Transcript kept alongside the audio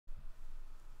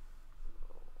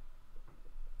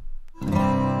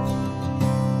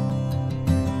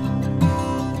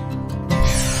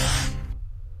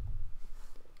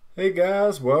Hey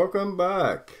guys, welcome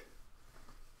back.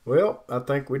 Well, I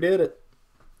think we did it.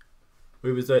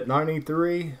 We was at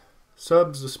 93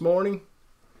 subs this morning.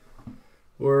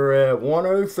 We're at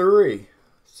 103.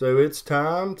 So it's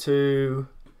time to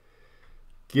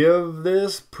give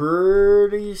this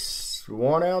pretty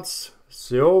 1 ounce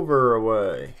silver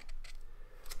away.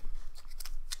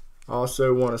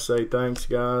 Also want to say thanks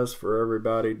guys for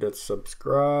everybody that's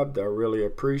subscribed. I really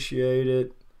appreciate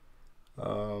it.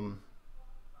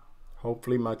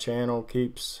 Hopefully my channel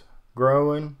keeps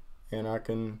growing and I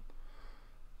can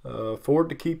afford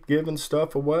to keep giving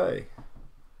stuff away.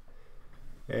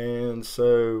 And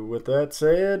so with that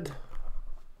said,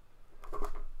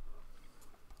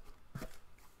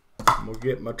 I'm going to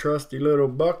get my trusty little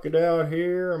bucket out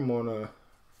here. I'm going to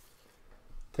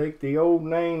take the old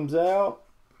names out.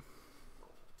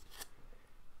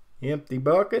 Empty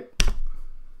bucket.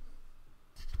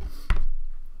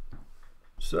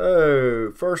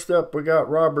 So, first up we got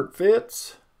Robert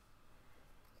Fitz.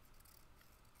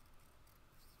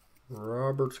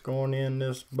 Robert's going in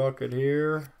this bucket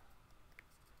here.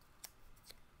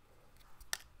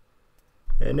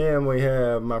 And then we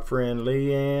have my friend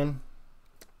Leanne.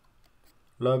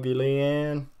 Love you,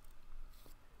 Leanne.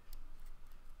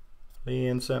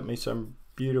 Leanne sent me some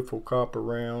beautiful copper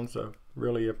rounds. I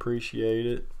really appreciate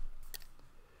it.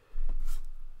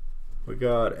 We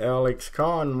got Alex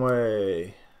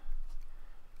Conway.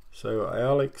 So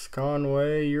Alex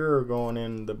Conway, you're going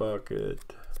in the bucket.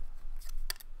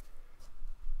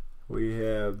 We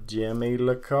have Jimmy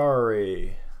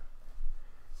Lacari.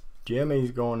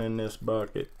 Jimmy's going in this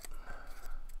bucket.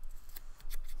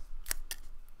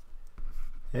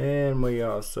 And we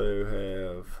also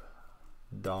have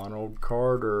Donald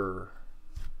Carter.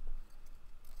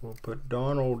 We'll put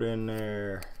Donald in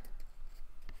there.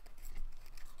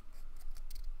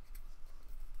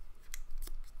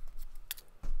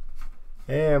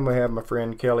 And we have my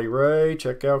friend Kelly Ray.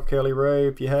 Check out Kelly Ray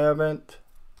if you haven't.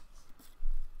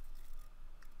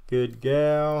 Good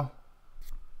gal.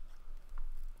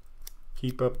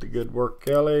 Keep up the good work,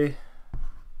 Kelly.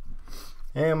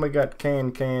 And we got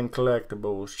Can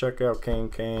Collectibles. Check out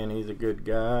Can. He's a good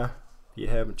guy. If you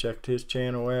haven't checked his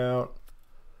channel out.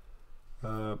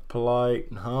 Polite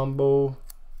and humble.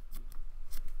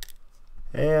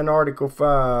 And Article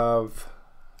 5.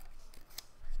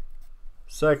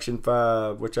 Section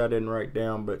 5, which I didn't write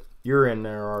down, but you're in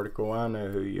there, Article. I know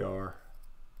who you are.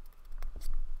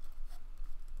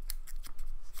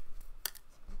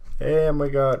 And we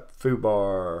got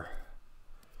Fubar.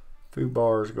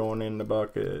 Fubar's going in the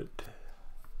bucket.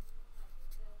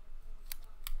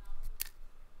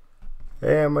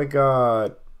 And we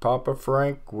got Papa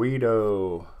Frank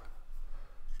Guido.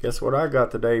 Guess what I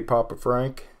got today, Papa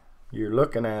Frank? You're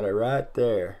looking at it right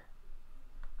there.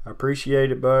 I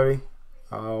appreciate it, buddy.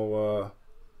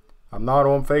 I'm not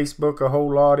on Facebook a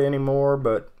whole lot anymore,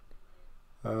 but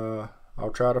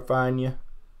I'll try to find you.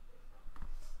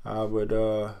 I would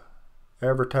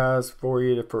advertise for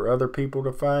you for other people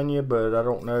to find you, but I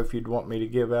don't know if you'd want me to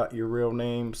give out your real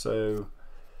name, so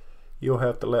you'll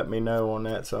have to let me know on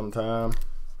that sometime.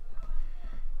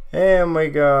 And we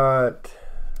got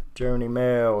Joni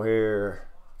Mail here.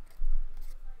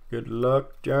 Good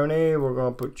luck, Joni. We're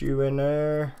gonna put you in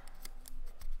there.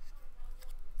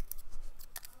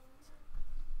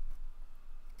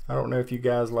 I don't know if you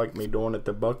guys like me doing it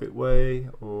the bucket way,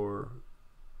 or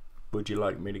would you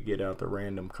like me to get out the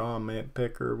random comment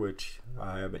picker, which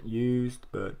I haven't used,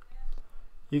 but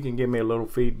you can give me a little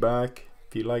feedback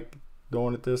if you like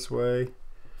doing it this way.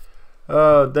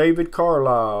 David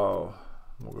Carlisle.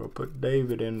 We're going to put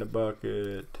David in the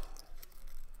bucket.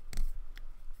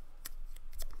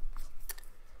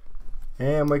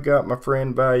 And we got my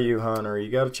friend Value Hunter.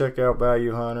 You got to check out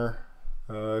Value Hunter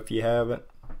if you haven't.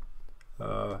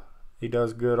 He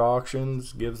does good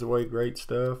auctions, gives away great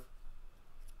stuff.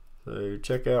 So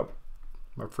check out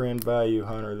my friend Value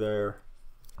Hunter there.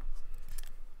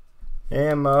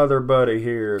 And my other buddy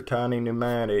here, Tiny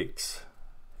Pneumatics.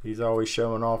 He's always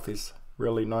showing off his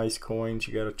really nice coins.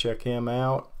 You got to check him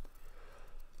out.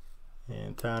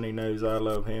 And Tiny knows I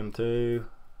love him too.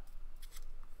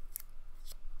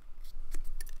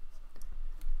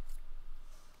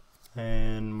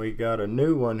 And we got a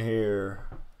new one here.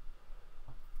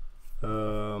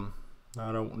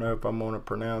 I don't know if I'm going to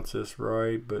pronounce this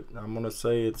right, but I'm going to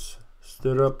say it's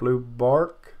Stood Up Blue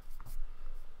Bark.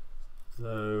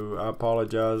 So I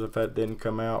apologize if that didn't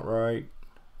come out right.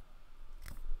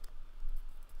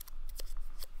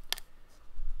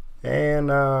 And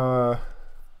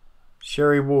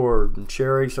Sherry Ward. And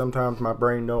Sherry, sometimes my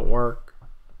brain don't work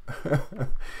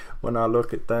when I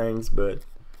look at things, but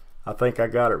I think I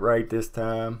got it right this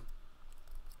time.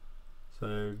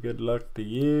 So good luck to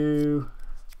you.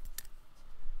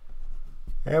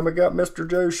 And we got Mr.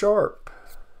 Joe Sharp.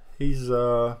 He's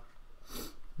Mr.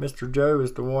 Joe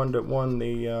is the one that won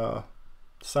the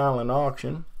silent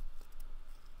auction.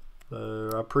 So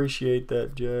I appreciate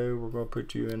that, Joe. We're going to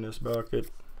put you in this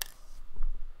bucket.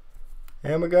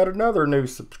 And we got another new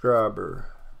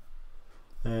subscriber.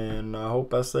 And I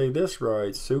hope I say this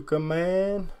right. Suka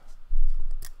Man.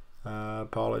 I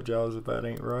apologize if that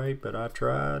ain't right, but I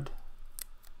tried.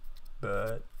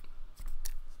 But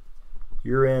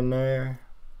you're in there.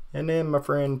 And then my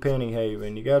friend Penny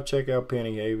Haven. You gotta check out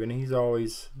Penny Haven. He's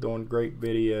always doing great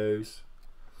videos.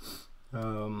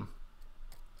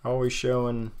 Always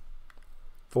showing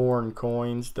foreign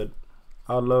coins. That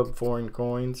I love foreign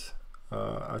coins.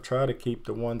 I try to keep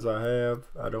the ones I have.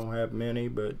 I don't have many,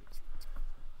 but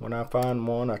when I find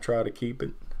one, I try to keep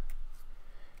it.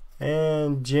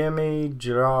 And Jimmy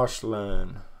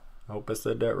Jocelyn. I hope I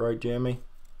said that right, Jimmy.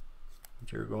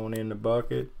 But you're going in the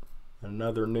bucket.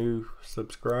 Another new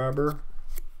subscriber.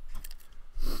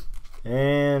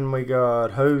 And we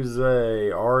got Jose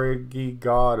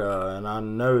Arigata. And I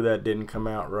know that didn't come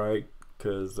out right,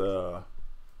 because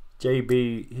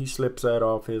JB, he slips that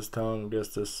off his tongue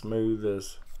just as smooth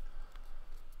as.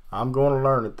 I'm going to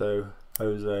learn it though,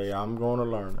 Jose. I'm going to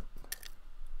learn it.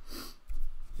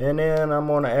 And then I'm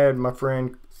going to add my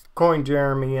friend Coin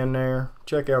Jeremy in there.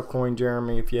 Check out Coin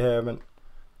Jeremy if you haven't.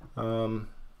 I'm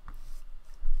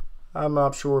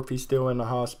not sure if he's still in the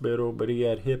hospital, but he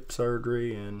had hip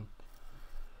surgery, and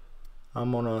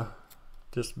I'm going to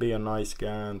just be a nice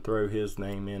guy and throw his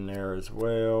name in there as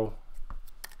well.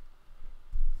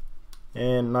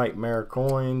 And Nightmare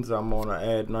Coins, I'm going to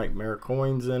add Nightmare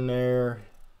Coins in there.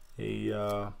 He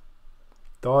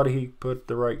thought he put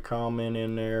the right comment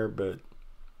in there, but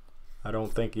I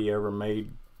don't think he ever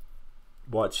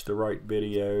watched the right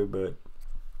video. But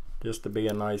just to be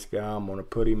a nice guy, I'm going to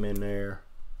put him in there.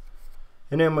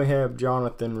 And then we have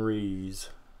Jonathan Rees.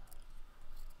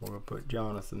 We're going to put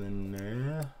Jonathan in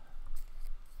there.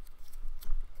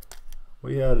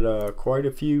 We had quite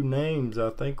a few names. I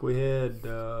think we had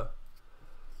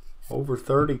over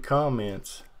 30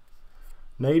 comments.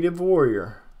 Native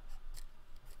Warrior.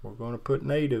 We're going to put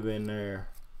Native in there.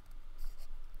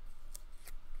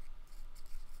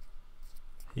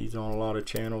 He's on a lot of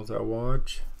channels I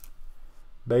watch.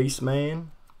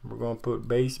 Baseman. We're going to put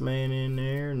Baseman in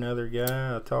there. Another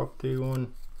guy I talk to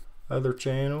on other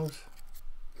channels.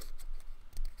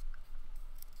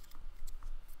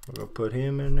 We're going to put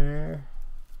him in there.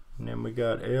 And then we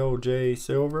got LJ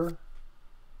Silver.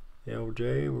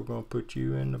 LJ, we're going to put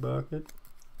you in the bucket.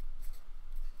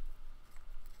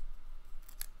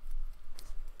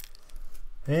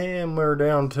 And we're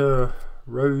down to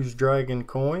Rose Dragon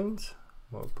Coins.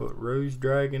 We'll put Rose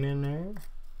Dragon in there.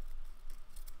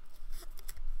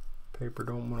 Paper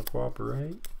don't want to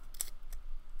cooperate.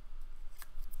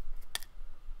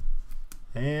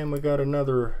 And we got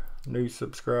another new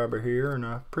subscriber here, and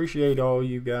I appreciate all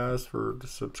you guys for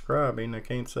subscribing. I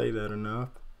can't say that enough.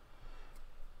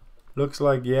 Looks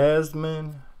like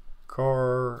Yasmin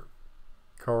Karari.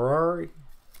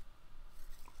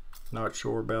 Not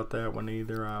sure about that one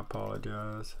either. I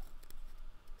apologize.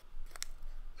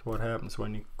 It's what happens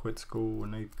when you quit school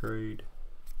in 8th grade.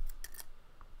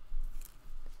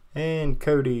 And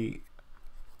Cody,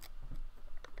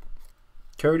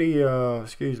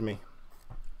 excuse me,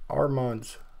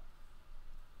 Armand's.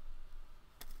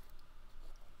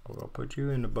 I'll put you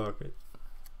in the bucket.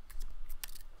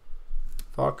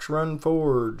 Fox Run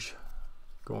Forge,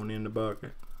 going in the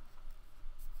bucket.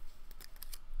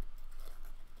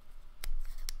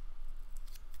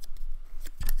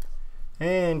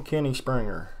 And Kenny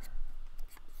Springer.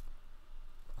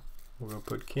 We're going to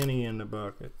put Kenny in the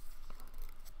bucket.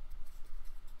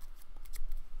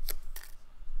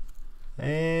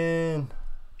 And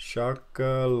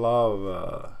Shaka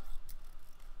Lava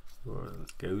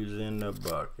goes in the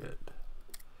bucket.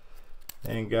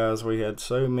 And guys, we had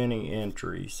so many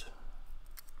entries.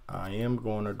 I am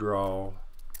going to draw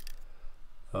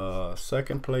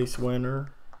second place winner,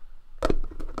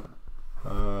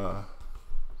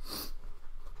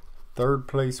 third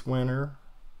place winner,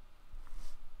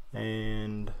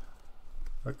 and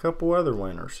a couple other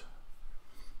winners.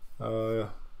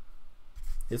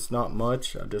 It's not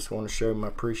much. I just want to show my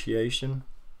appreciation.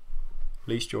 At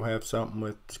least you'll have something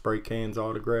with Spray Can's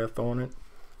autograph on it.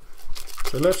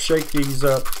 So let's shake these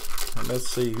up and let's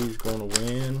see who's going to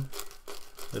win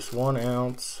this 1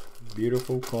 ounce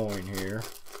beautiful coin here.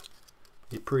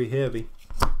 It's pretty heavy.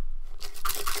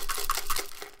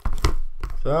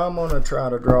 So I'm going to try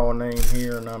to draw a name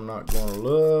here, and I'm not going to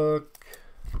look.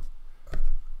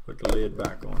 Put the lid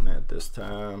back on that this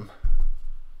time.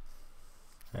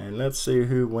 And let's see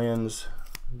who wins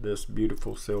this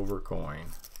beautiful silver coin.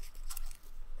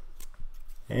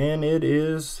 And it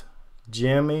is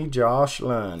Jimmy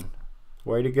Jocelyn.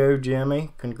 Way to go,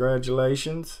 Jimmy.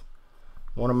 Congratulations.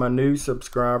 One of my new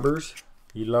subscribers.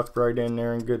 You lucked right in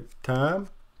there in good time.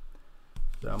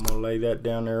 So I'm going to lay that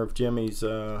down there of Jimmy's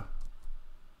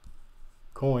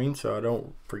coin so I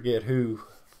don't forget who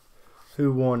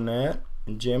won that.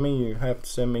 And Jimmy, you have to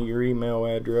send me your email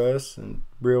address and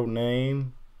real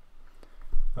name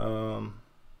and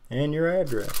your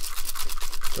address.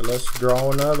 So let's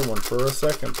draw another one for a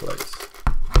second place.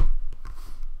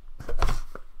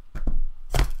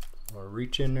 I'll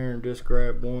reach in there and just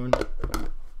grab one.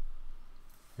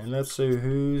 And let's see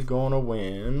who's going to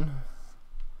win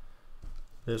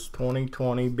this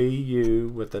 2020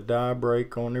 BU with a die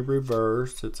break on the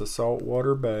reverse. It's a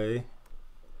saltwater bay.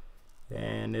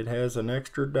 And it has an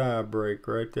extra die break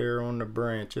right there on the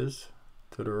branches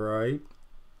to the right.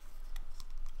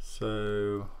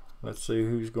 So let's see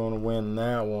who's going to win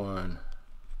that one.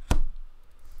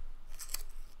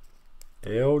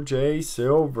 LJ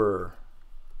Silver.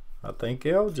 I think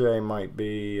LJ might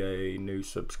be a new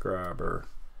subscriber.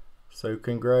 So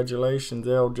congratulations,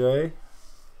 LJ.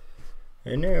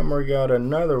 And then we got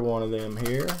another one of them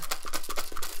here.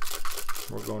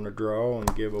 We're going to draw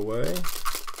and give away.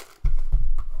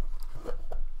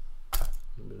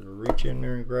 Reach in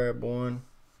there and grab one.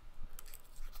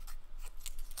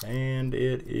 And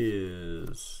it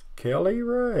is Kelly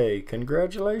Ray.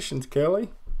 Congratulations, Kelly.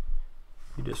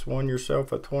 You just won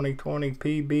yourself a 2020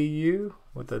 PBU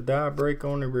with a die break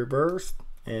on the reverse,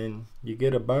 and you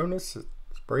get a bonus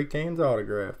spray cans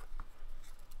autograph.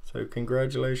 So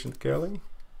congratulations, Kelly.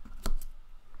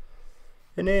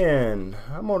 And then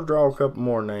I'm going to draw a couple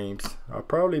more names. I'll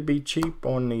probably be cheap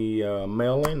on the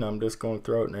mailing. I'm just going to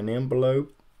throw it in an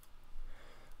envelope.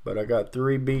 But I got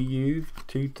 3 BU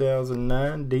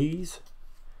 2009 Ds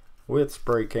with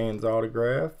spray cans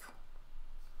autograph.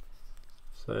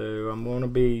 So I'm going to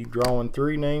be drawing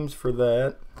 3 names for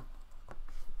that.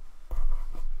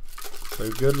 So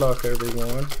good luck,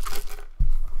 everyone.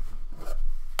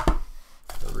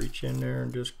 So reach in there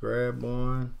and just grab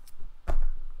one.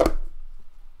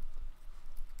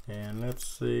 And let's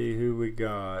see who we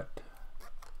got.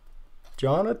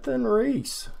 Jonathan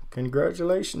Reese.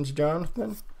 Congratulations,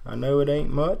 Jonathan. I know it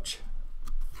ain't much,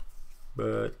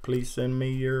 but please send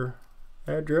me your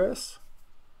address.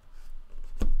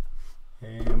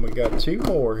 And we got 2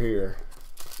 more here.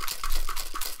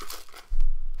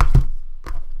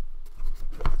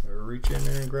 Reach in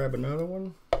there and grab another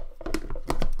one.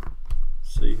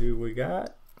 See who we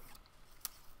got.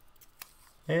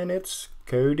 And it's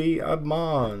Cody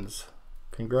Abmons.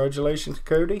 Congratulations,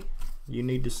 Cody. You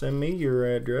need to send me your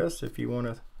address if you want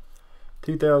a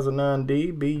 2009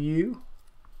 D BU.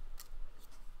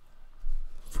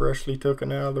 Freshly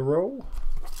taken out of the roll.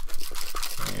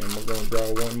 And we're going to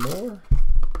draw one more.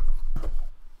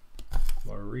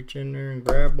 We'll reach in there and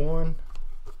grab one.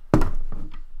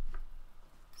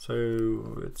 So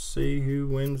let's see who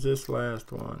wins this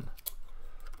last one.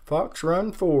 Fox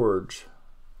Run Forge.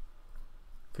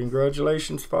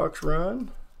 Congratulations, Fox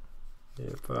Run.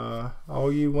 If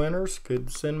all you winners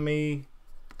could send me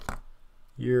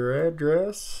your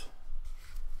address.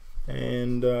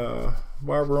 And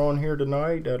while we're on here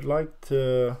tonight, I'd like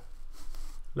to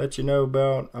let you know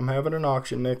about, I'm having an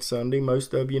auction next Sunday.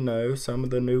 Most of you know, some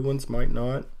of the new ones might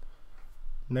not.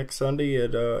 Next Sunday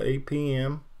at 8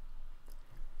 p.m.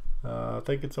 I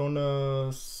think it's on the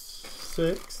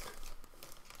 6th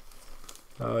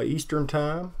Eastern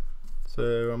time.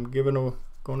 So I'm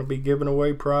going to be giving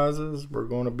away prizes. We're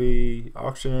going to be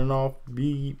auctioning off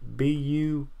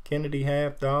BU Kennedy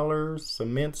half dollars,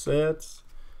 cement sets,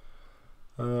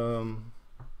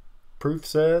 proof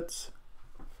sets,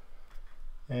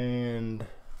 and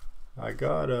I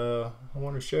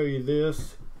want to show you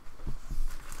this.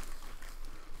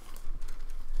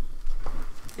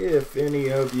 If any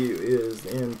of you is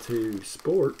into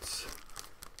sports,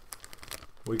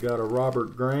 we got a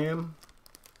Robert Graham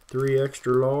 3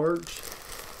 extra large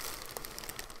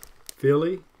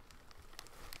Philly.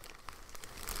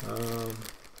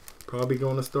 Probably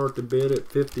going to start the bid at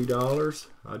 $50.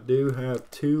 I do have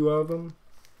 2 of them,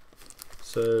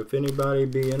 so if anybody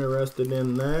be interested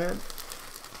in that,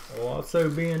 will also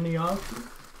be in the auction.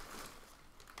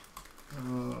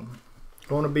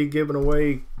 Going to be giving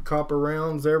away copper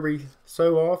rounds every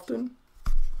so often,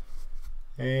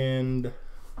 and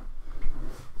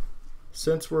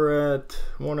since we're at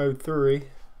 103,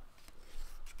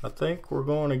 I think we're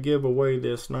going to give away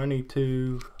this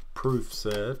 92 proof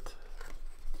set.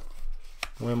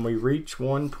 when we reach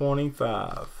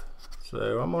 125.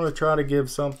 So I'm going to try to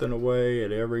give something away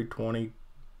at every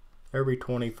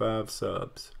 25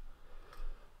 subs.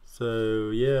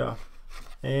 So yeah,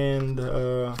 and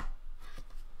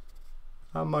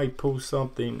I might pull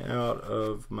something out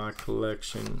of my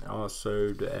collection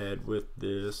also to add with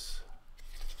this.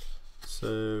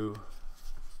 So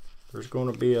there's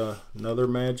going to be another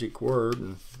magic word,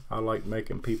 and I like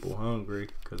making people hungry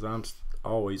because I'm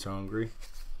always hungry.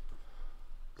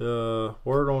 The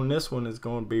word on this one is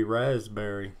going to be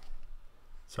raspberry.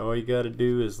 So all you got to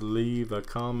do is leave a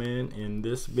comment in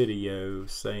this video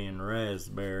saying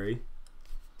raspberry,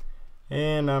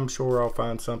 and I'm sure I'll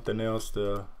find something else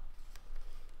to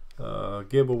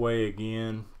give away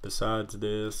again besides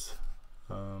this.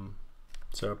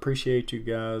 So I appreciate you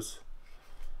guys.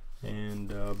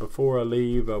 And before I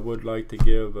leave, I would like to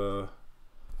give a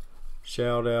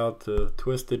shout out to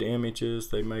Twisted Images.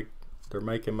 They're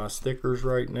making my stickers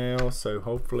right now, so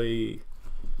hopefully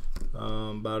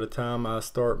by the time I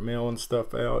start mailing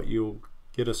stuff out, you'll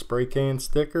get a spray can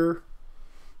sticker.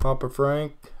 Papa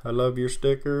Frank, I love your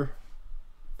sticker.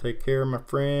 Take care of my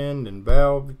friend and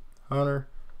Value Hunter.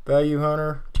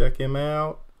 Check him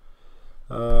out.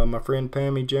 My friend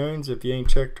Pammy Jones, if you ain't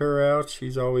checked her out,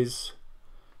 she's always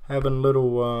having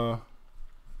little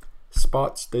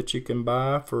spots that you can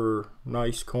buy for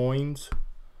nice coins.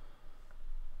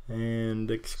 And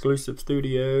Exclusive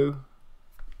Studio,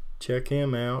 check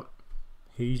him out.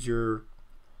 He's your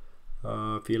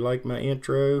if you like my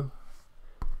intro,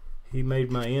 he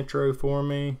made my intro for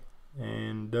me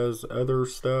and does other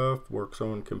stuff, works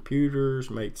on computers,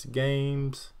 makes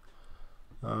games.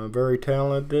 Very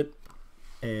talented.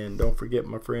 And don't forget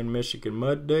my friend Michigan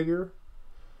Mud Digger.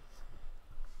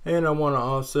 And I want to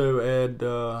also add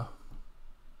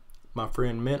my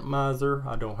friend Mint Miser.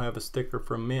 I don't have a sticker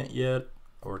from Mint yet,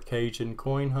 or Cajun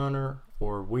Coin Hunter,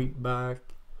 or Wheatback,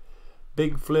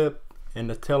 Big Flip, and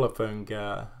the Telephone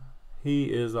Guy. He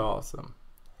is awesome.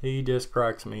 He just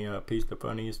cracks me up. He's the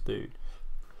funniest dude.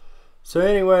 So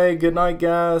anyway, good night,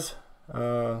 guys.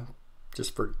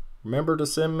 Just remember to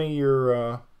send me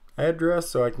your address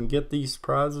so I can get these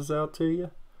prizes out to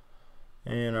you.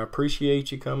 And I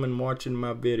appreciate you coming and watching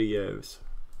my videos.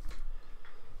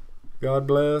 God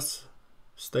bless,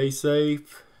 stay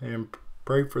safe, and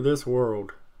pray for this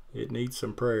world. It needs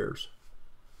some prayers.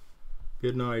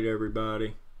 Good night,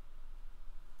 everybody.